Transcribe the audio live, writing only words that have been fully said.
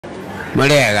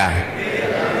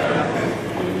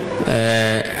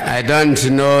I don't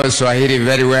know Swahili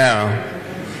very well.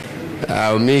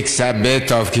 I'll mix a bit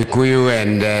of Kikuyu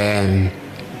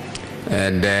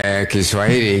and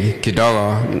Kiswahili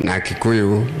kidogo na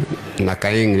Kikuyu na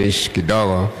English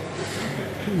kidogo.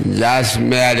 Just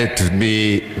merely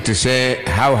to say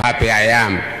how happy I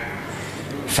am.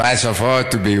 First of all,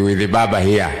 to be with the Baba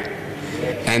here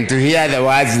and to hear the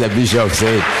words the Bishop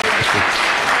said.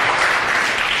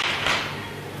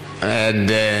 And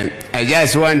I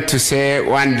just want to say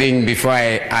one thing before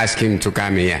I ask him to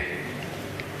come here.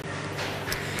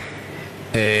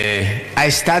 I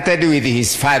started with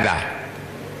his father,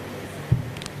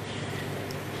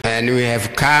 and we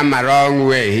have come a long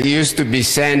way. He used to be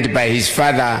sent by his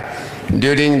father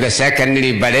during the second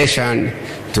liberation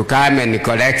to come and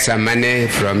collect some money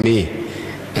from me,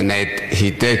 and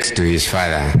he takes to his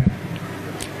father.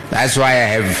 That's why I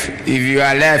have, if you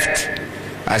are left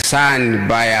a son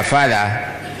by a father,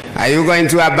 are you going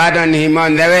to abandon him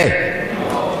on the way?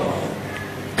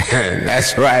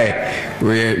 That's why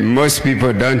most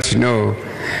people don't know.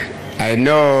 I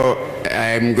know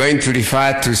I'm going to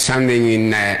refer to something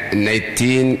in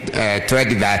 2013.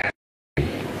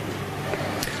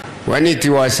 When it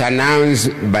was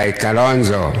announced by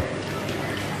Kalonzo,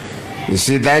 you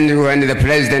see, then when the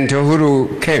President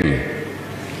Uhuru came,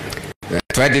 the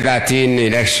 2013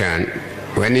 election,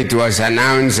 when it was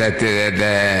announced at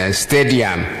the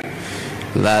stadium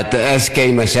that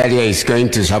SK Macharia is going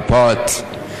to support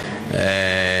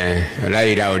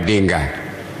Raila Odinga,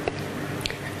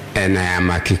 and I am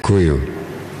a Kikuyu.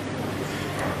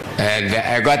 And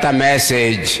I got a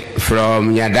message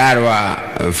from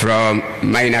Nyandarua, from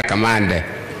Minor Commander,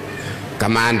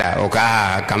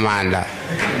 Okaha Commander.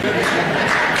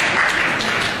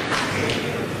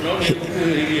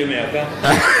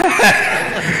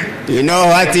 You know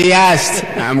what he asked?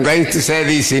 I'm going to say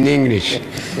this in English.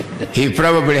 He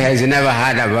probably has never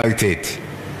heard about it.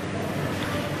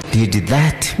 Did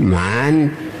that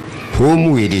man,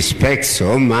 whom we respect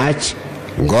so much,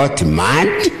 got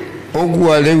mad?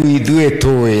 Ogwale we do it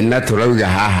in natural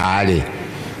hahari.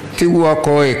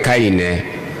 Tiwako e kaine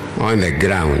on the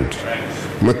ground.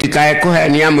 Mutikae kohe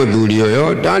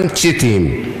niamudulio, don't cheat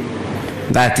him.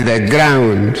 That the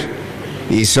ground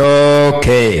is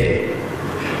okay.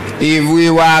 If we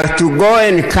were to go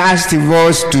and cast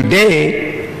votes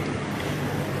today,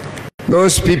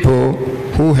 those people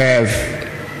who have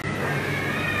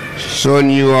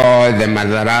shown you all the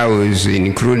madharaus,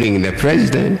 including the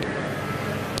president,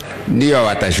 ndio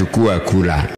watachukua kula.